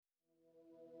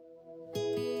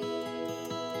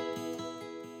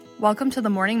Welcome to the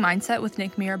Morning Mindset with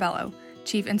Nick Mirabello,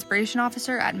 Chief Inspiration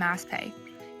Officer at MassPay.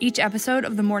 Each episode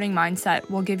of the Morning Mindset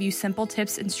will give you simple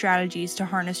tips and strategies to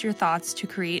harness your thoughts to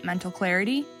create mental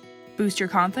clarity, boost your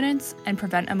confidence, and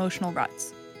prevent emotional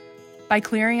ruts. By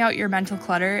clearing out your mental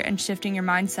clutter and shifting your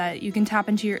mindset, you can tap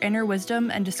into your inner wisdom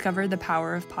and discover the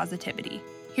power of positivity.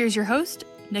 Here's your host,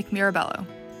 Nick Mirabello.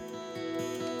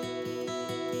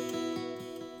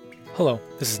 Hello,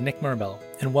 this is Nick Mirabello,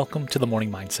 and welcome to the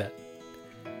Morning Mindset.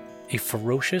 A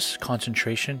ferocious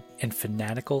concentration and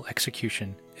fanatical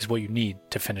execution is what you need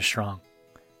to finish strong.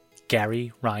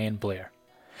 Gary Ryan Blair,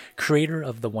 creator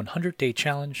of the 100-Day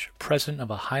Challenge, president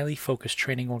of a highly focused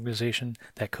training organization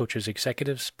that coaches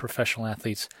executives, professional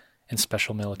athletes, and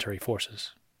special military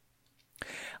forces.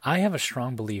 I have a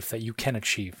strong belief that you can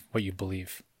achieve what you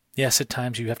believe. Yes, at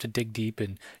times you have to dig deep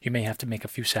and you may have to make a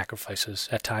few sacrifices.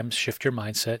 At times, shift your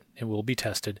mindset. It will be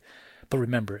tested. But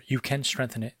remember, you can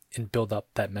strengthen it and build up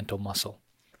that mental muscle.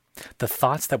 The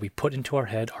thoughts that we put into our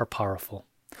head are powerful.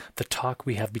 The talk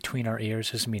we have between our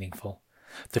ears is meaningful.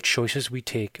 The choices we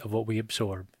take of what we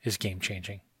absorb is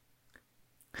game-changing.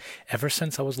 Ever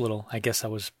since I was little, I guess I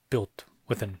was built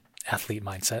with an athlete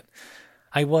mindset.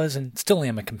 I was and still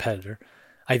am a competitor.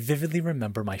 I vividly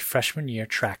remember my freshman year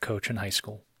track coach in high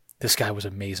school. This guy was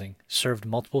amazing, served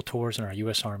multiple tours in our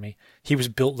U.S. Army. He was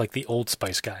built like the Old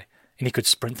Spice guy, and he could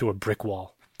sprint through a brick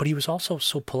wall. But he was also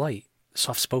so polite,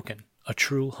 soft-spoken, a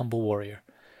true humble warrior.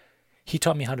 He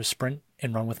taught me how to sprint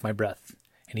and run with my breath,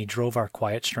 and he drove our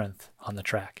quiet strength on the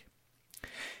track.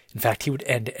 In fact, he would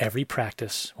end every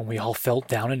practice when we all felt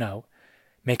down and out,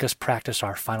 make us practice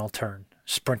our final turn,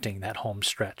 sprinting that home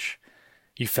stretch.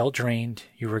 You felt drained,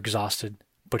 you were exhausted,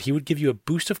 but he would give you a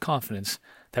boost of confidence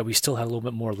that we still had a little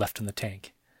bit more left in the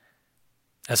tank.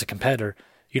 As a competitor,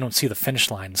 you don't see the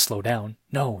finish line and slow down.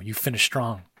 No, you finish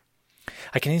strong.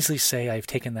 I can easily say I've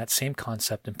taken that same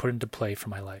concept and put it into play for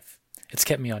my life. It's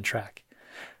kept me on track.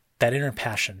 That inner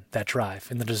passion, that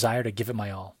drive, and the desire to give it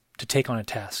my all, to take on a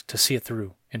task, to see it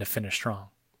through, and to finish strong.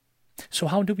 So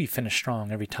how do we finish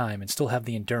strong every time and still have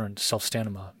the endurance,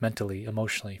 self-stamina, mentally,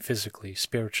 emotionally, physically,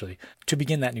 spiritually, to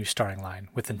begin that new starting line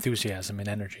with enthusiasm and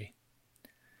energy?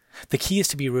 The key is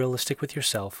to be realistic with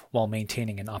yourself while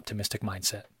maintaining an optimistic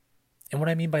mindset. And what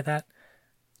I mean by that,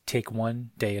 take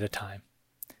one day at a time.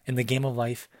 In the game of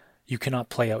life, you cannot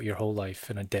play out your whole life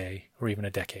in a day or even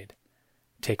a decade.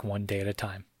 Take one day at a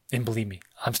time. And believe me,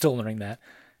 I'm still learning that.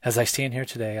 As I stand here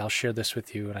today, I'll share this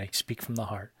with you and I speak from the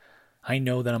heart. I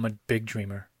know that I'm a big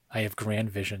dreamer. I have grand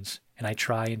visions and I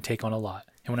try and take on a lot.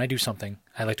 And when I do something,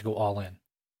 I like to go all in.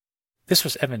 This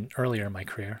was evident earlier in my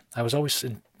career. I was always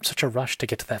in such a rush to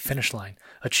get to that finish line,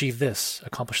 achieve this,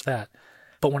 accomplish that.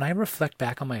 But when I reflect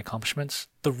back on my accomplishments,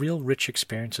 the real rich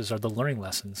experiences are the learning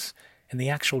lessons and the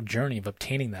actual journey of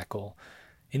obtaining that goal,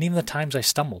 and even the times I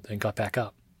stumbled and got back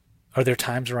up. Are there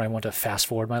times where I want to fast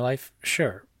forward my life?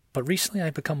 Sure, but recently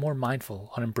I've become more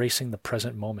mindful on embracing the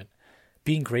present moment,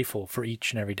 being grateful for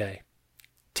each and every day.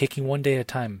 Taking one day at a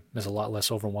time is a lot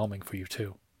less overwhelming for you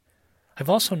too. I've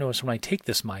also noticed when I take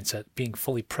this mindset, being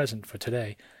fully present for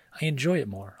today, I enjoy it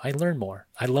more, I learn more,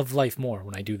 I love life more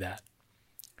when I do that.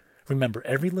 Remember,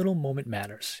 every little moment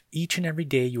matters. Each and every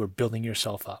day you are building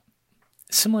yourself up.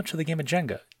 Similar to the game of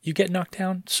Jenga, you get knocked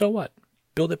down, so what?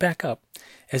 Build it back up.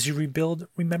 As you rebuild,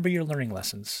 remember your learning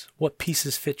lessons, what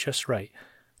pieces fit just right,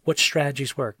 what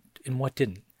strategies worked and what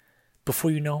didn't.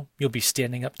 Before you know, you'll be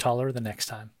standing up taller the next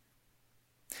time.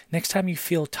 Next time you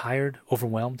feel tired,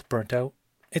 overwhelmed, burnt out,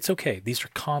 it's okay. These are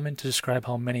common to describe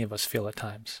how many of us feel at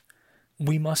times.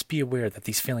 We must be aware that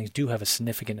these feelings do have a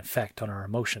significant effect on our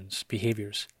emotions,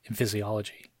 behaviors, and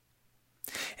physiology.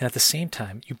 And at the same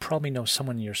time, you probably know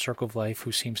someone in your circle of life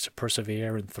who seems to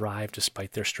persevere and thrive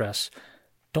despite their stress.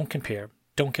 Don't compare.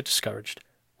 Don't get discouraged.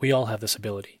 We all have this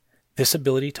ability. This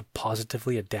ability to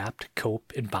positively adapt,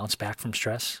 cope, and bounce back from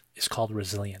stress is called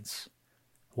resilience.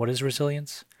 What is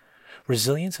resilience?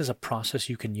 Resilience is a process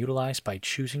you can utilize by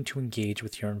choosing to engage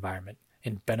with your environment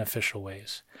in beneficial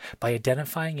ways. By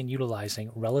identifying and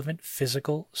utilizing relevant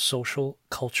physical, social,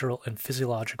 cultural, and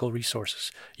physiological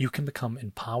resources, you can become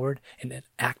empowered and an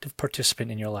active participant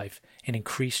in your life and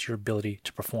increase your ability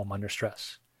to perform under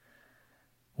stress.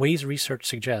 Ways research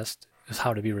suggests is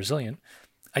how to be resilient.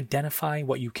 Identify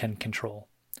what you can control.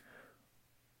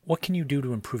 What can you do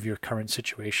to improve your current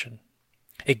situation?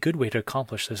 A good way to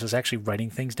accomplish this is actually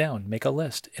writing things down. Make a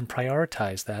list and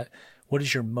prioritize that. What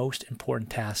is your most important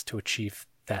task to achieve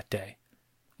that day?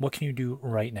 What can you do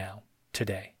right now,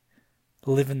 today?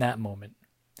 Live in that moment.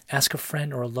 Ask a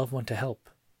friend or a loved one to help.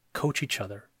 Coach each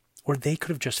other. Or they could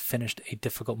have just finished a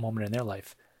difficult moment in their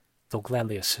life. They'll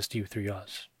gladly assist you through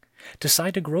yours.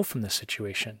 Decide to grow from this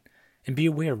situation. and be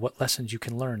aware of what lessons you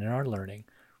can learn and are learning.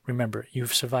 Remember,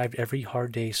 you've survived every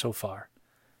hard day so far.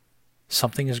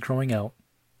 Something is growing out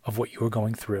of what you are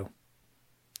going through,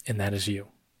 and that is you.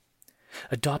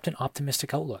 Adopt an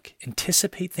optimistic outlook,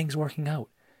 anticipate things working out,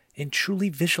 and truly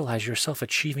visualize yourself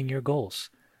achieving your goals.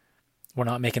 We're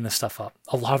not making this stuff up.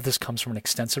 A lot of this comes from an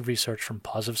extensive research from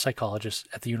positive psychologists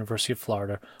at the University of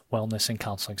Florida Wellness and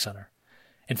Counseling Center.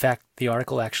 In fact, the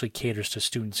article actually caters to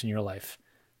students in your life.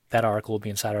 That article will be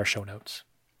inside our show notes.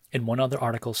 And one other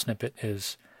article snippet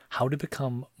is How to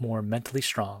Become More Mentally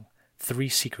Strong, 3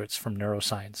 Secrets from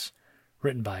Neuroscience,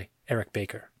 written by Eric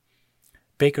Baker.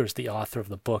 Baker is the author of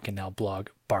the book and now blog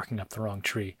Barking Up the Wrong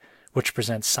Tree, which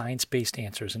presents science-based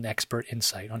answers and expert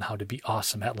insight on how to be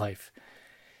awesome at life.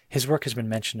 His work has been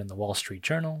mentioned in the Wall Street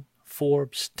Journal,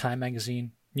 Forbes, Time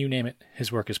Magazine, you name it,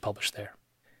 his work is published there.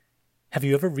 Have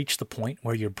you ever reached the point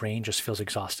where your brain just feels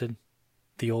exhausted?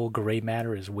 The old gray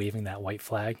matter is waving that white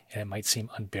flag, and it might seem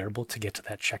unbearable to get to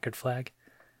that checkered flag.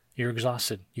 You're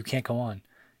exhausted. You can't go on.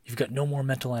 You've got no more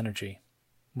mental energy.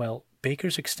 Well,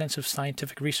 Baker's extensive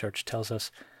scientific research tells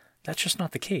us that's just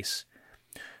not the case.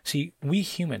 See, we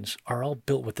humans are all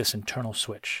built with this internal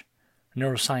switch.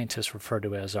 Neuroscientists refer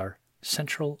to it as our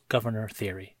central governor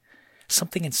theory,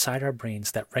 something inside our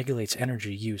brains that regulates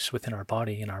energy use within our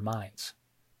body and our minds.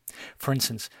 For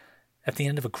instance, at the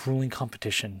end of a grueling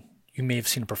competition, you may have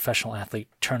seen a professional athlete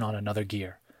turn on another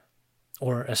gear,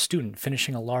 or a student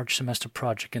finishing a large semester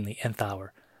project in the nth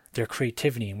hour. Their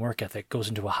creativity and work ethic goes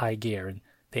into a high gear, and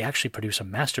they actually produce a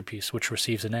masterpiece which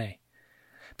receives an A.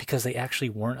 Because they actually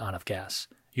weren't out of gas.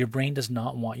 Your brain does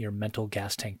not want your mental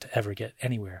gas tank to ever get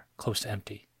anywhere close to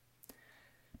empty.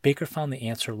 Baker found the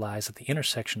answer lies at the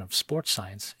intersection of sports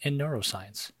science and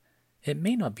neuroscience. It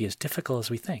may not be as difficult as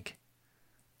we think.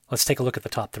 Let's take a look at the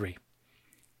top 3.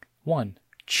 1.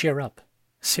 Cheer up.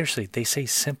 Seriously, they say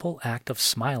simple act of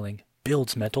smiling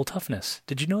builds mental toughness.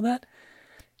 Did you know that?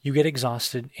 You get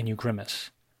exhausted and you grimace.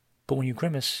 But when you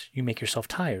grimace, you make yourself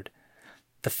tired.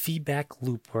 The feedback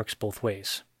loop works both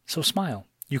ways. So smile.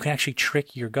 You can actually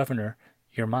trick your governor,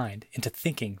 your mind, into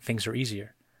thinking things are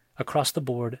easier. Across the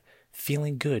board,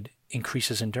 feeling good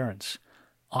increases endurance.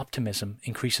 Optimism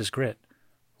increases grit.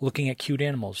 Looking at cute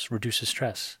animals reduces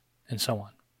stress, and so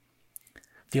on.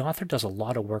 The author does a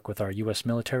lot of work with our U.S.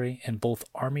 military, and both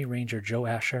Army Ranger Joe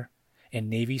Asher and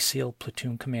Navy SEAL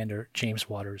Platoon Commander James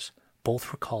Waters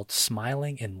both recalled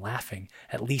smiling and laughing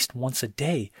at least once a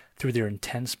day through their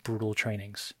intense, brutal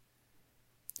trainings.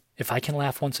 If I can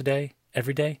laugh once a day,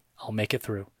 every day, I'll make it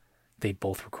through, they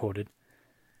both were quoted.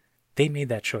 They made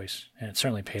that choice, and it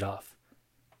certainly paid off.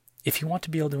 If you want to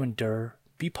be able to endure,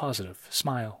 be positive,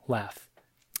 smile, laugh.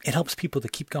 It helps people to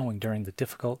keep going during the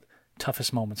difficult,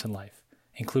 toughest moments in life,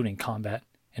 including combat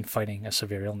and fighting a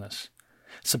severe illness.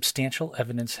 Substantial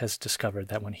evidence has discovered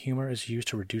that when humor is used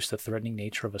to reduce the threatening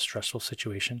nature of a stressful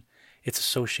situation, it's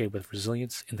associated with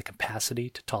resilience and the capacity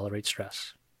to tolerate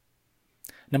stress.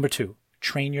 Number 2,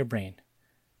 train your brain.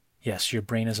 Yes, your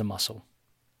brain is a muscle.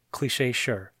 Cliché,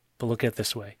 sure, but look at it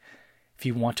this way. If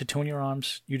you want to tone your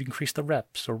arms, you'd increase the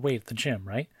reps or weight at the gym,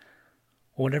 right?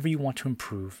 Or whatever you want to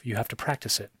improve, you have to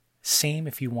practice it. Same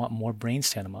if you want more brain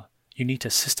stamina. You need to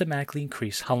systematically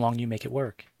increase how long you make it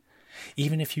work.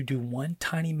 Even if you do one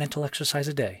tiny mental exercise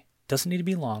a day, doesn't need to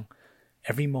be long,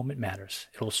 every moment matters.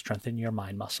 It will strengthen your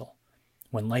mind muscle.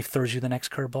 When life throws you the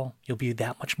next curveball, you'll be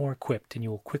that much more equipped, and you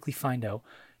will quickly find out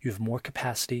you have more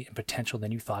capacity and potential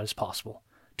than you thought is possible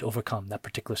to overcome that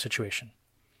particular situation.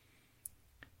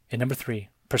 And number 3,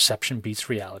 perception beats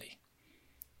reality.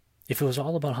 If it was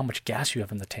all about how much gas you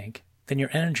have in the tank, then your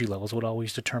energy levels would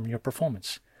always determine your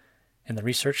performance. And the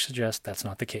research suggests that's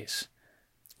not the case.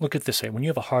 Look at it this way. When you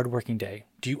have a hard-working day,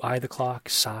 do you eye the clock,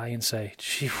 sigh, and say,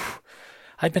 gee,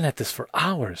 I've been at this for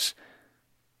hours?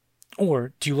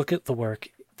 Or do you look at the work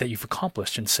that you've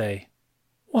accomplished and say,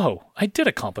 whoa, I did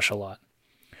accomplish a lot?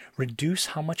 Reduce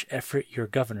how much effort your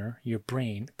governor, your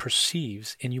brain,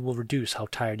 perceives, and you will reduce how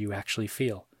tired you actually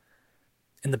feel.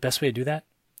 And the best way to do that?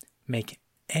 Make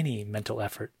any mental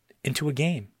effort into a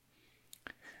game.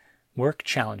 Work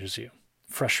challenges you,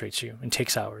 frustrates you, and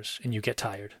takes hours, and you get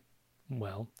tired.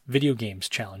 Well, video games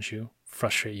challenge you,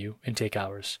 frustrate you, and take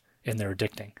hours, and they're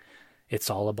addicting. It's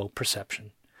all about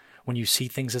perception. When you see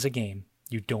things as a game,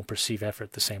 you don't perceive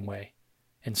effort the same way.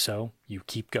 And so, you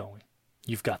keep going.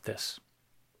 You've got this.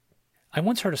 I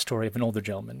once heard a story of an older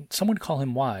gentleman. Some would call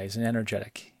him wise and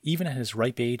energetic, even at his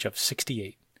ripe age of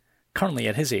 68. Currently,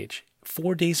 at his age,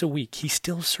 4 days a week, he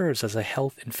still serves as a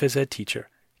health and phys ed teacher,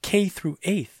 K through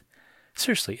 8th.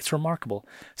 Seriously, it's remarkable.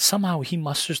 Somehow he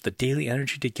musters the daily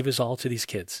energy to give his all to these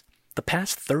kids. The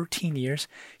past 13 years,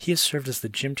 he has served as the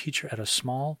gym teacher at a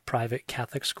small, private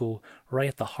Catholic school right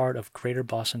at the heart of Greater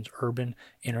Boston's urban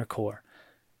inner core.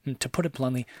 And to put it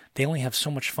bluntly, they only have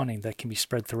so much funding that can be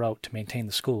spread throughout to maintain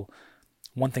the school.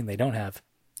 One thing they don't have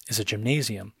is a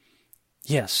gymnasium.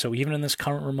 Yes, so even in this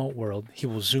current remote world, he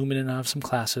will zoom in and out of some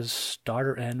classes, start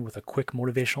or end with a quick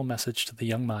motivational message to the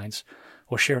young minds,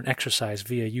 or share an exercise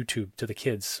via YouTube to the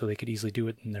kids so they could easily do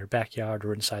it in their backyard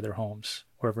or inside their homes,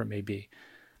 wherever it may be.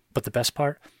 But the best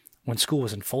part, when school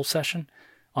was in full session,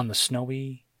 on the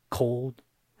snowy, cold,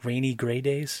 rainy, gray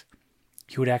days,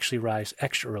 he would actually rise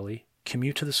extra early,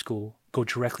 commute to the school, go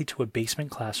directly to a basement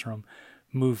classroom,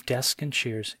 move desks and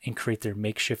chairs, and create their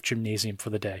makeshift gymnasium for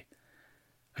the day,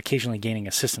 occasionally gaining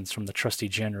assistance from the trusty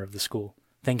janitor of the school.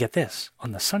 Then get this,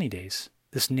 on the sunny days,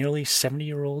 this nearly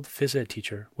 70-year-old phys ed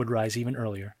teacher would rise even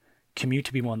earlier, commute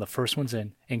to be one of the first ones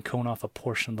in, and cone off a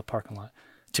portion of the parking lot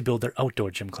to build their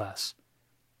outdoor gym class.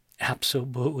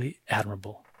 Absolutely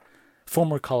admirable.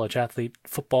 Former college athlete,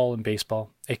 football and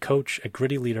baseball, a coach, a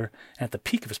gritty leader, and at the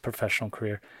peak of his professional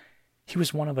career, he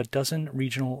was one of a dozen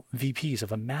regional VPs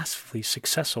of a massively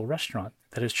successful restaurant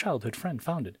that his childhood friend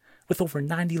founded, with over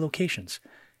 90 locations.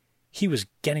 He was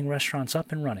getting restaurants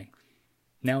up and running.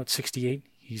 Now at 68,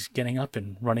 he's getting up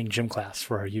and running gym class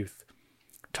for our youth.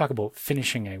 Talk about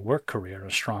finishing a work career in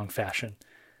a strong fashion.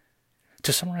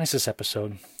 To summarize this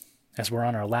episode, as we're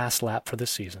on our last lap for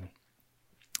this season,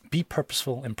 be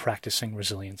purposeful in practicing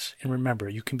resilience, and remember,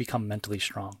 you can become mentally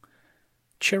strong.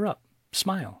 Cheer up,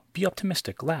 smile, be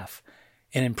optimistic, laugh,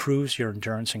 and improves your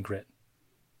endurance and grit.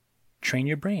 Train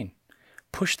your brain.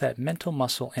 Push that mental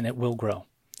muscle and it will grow.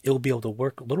 It will be able to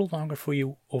work a little longer for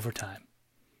you over time.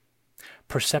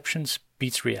 Perceptions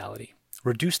beats reality.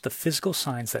 Reduce the physical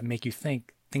signs that make you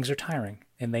think things are tiring,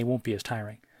 and they won't be as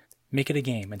tiring. Make it a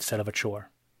game instead of a chore.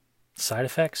 Side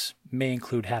effects may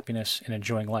include happiness and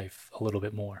enjoying life a little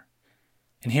bit more.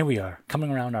 And here we are,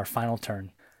 coming around our final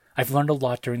turn. I've learned a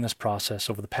lot during this process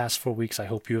over the past 4 weeks. I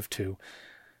hope you have too.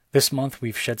 This month,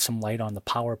 we've shed some light on the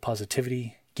power of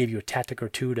positivity, gave you a tactic or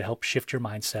two to help shift your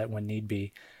mindset when need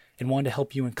be, and wanted to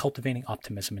help you in cultivating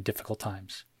optimism in difficult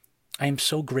times. I am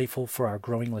so grateful for our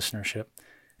growing listenership.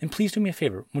 And please do me a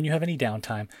favor, when you have any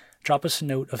downtime, drop us a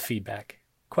note of feedback,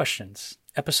 questions,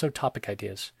 episode topic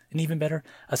ideas, and even better,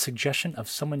 a suggestion of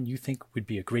someone you think would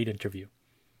be a great interview.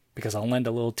 Because I'll lend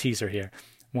a little teaser here.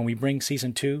 When we bring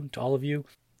Season 2 to all of you,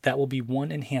 that will be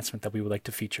one enhancement that we would like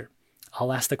to feature.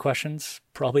 I'll ask the questions,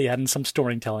 probably add in some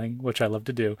storytelling, which I love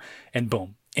to do, and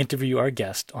boom, interview our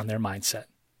guest on their mindset,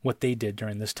 what they did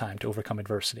during this time to overcome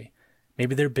adversity.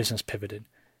 Maybe their business pivoted.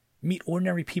 Meet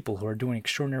ordinary people who are doing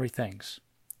extraordinary things.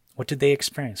 What did they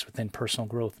experience within personal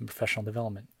growth and professional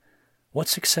development? What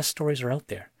success stories are out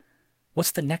there?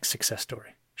 What's the next success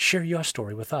story? Share your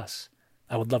story with us.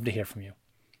 I would love to hear from you.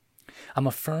 I'm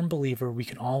a firm believer we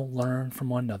can all learn from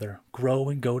one another, grow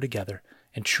and go together,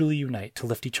 and truly unite to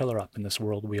lift each other up in this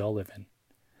world we all live in.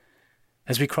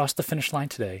 As we cross the finish line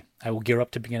today, I will gear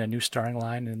up to begin a new starting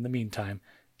line, and in the meantime,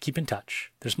 keep in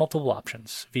touch. There's multiple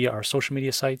options via our social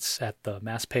media sites at the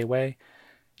MassPay Way.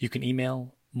 You can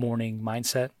email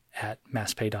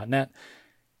morningmindset@masspay.net,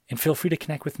 and feel free to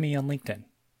connect with me on LinkedIn,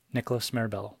 Nicholas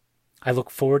Marabello. I look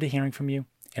forward to hearing from you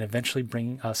and eventually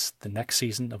bringing us the next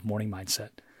season of Morning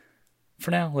Mindset. For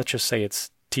now, let's just say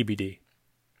it's TBD.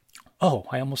 Oh,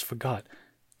 I almost forgot.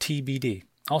 TBD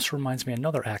also reminds me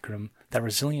another acronym that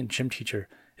resilient gym teacher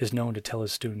is known to tell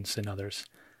his students and others.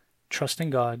 Trust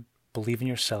in God, believe in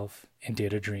yourself, and dare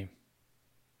to dream.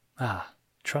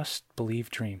 Trust, believe,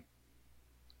 dream.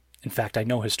 In fact, I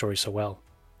know his story so well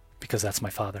because that's my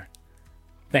father.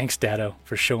 Thanks, Daddo,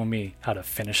 for showing me how to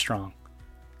finish strong.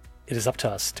 It is up to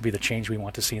us to be the change we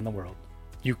want to see in the world.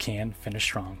 You can finish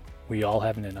strong. We all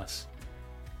have it in us.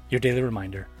 Your daily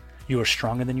reminder, you are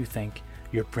stronger than you think.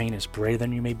 Your brain is brighter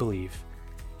than you may believe.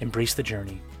 Embrace the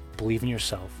journey. Believe in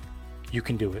yourself. You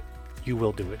can do it. You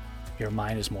will do it. Your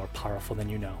mind is more powerful than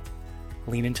you know.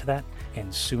 Lean into that,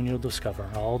 and soon you'll discover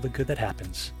all the good that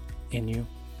happens in you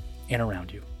and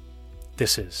around you.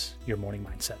 This is your Morning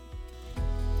Mindset.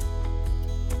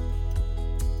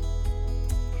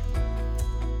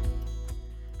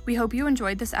 We hope you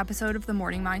enjoyed this episode of The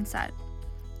Morning Mindset.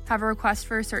 Have a request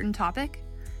for a certain topic?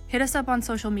 Hit us up on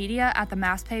social media at the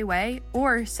MassPay Way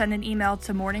or send an email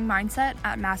to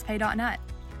morningmindset@masspay.net.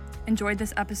 Enjoyed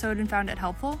this episode and found it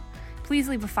helpful? Please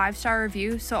leave a 5-star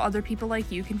review so other people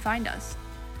like you can find us.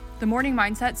 The Morning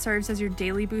Mindset serves as your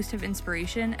daily boost of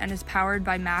inspiration and is powered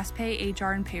by MassPay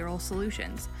HR and Payroll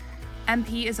Solutions.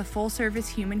 MP is a full-service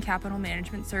human capital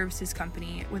management services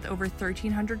company with over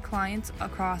 1,300 clients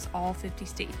across all 50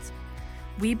 states.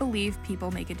 We believe people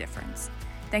make a difference.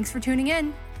 Thanks for tuning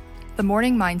in. The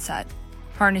Morning Mindset.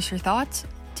 Harness your thoughts,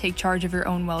 take charge of your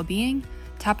own well-being,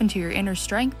 tap into your inner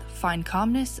strength, find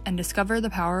calmness, and discover the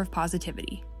power of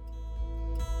positivity.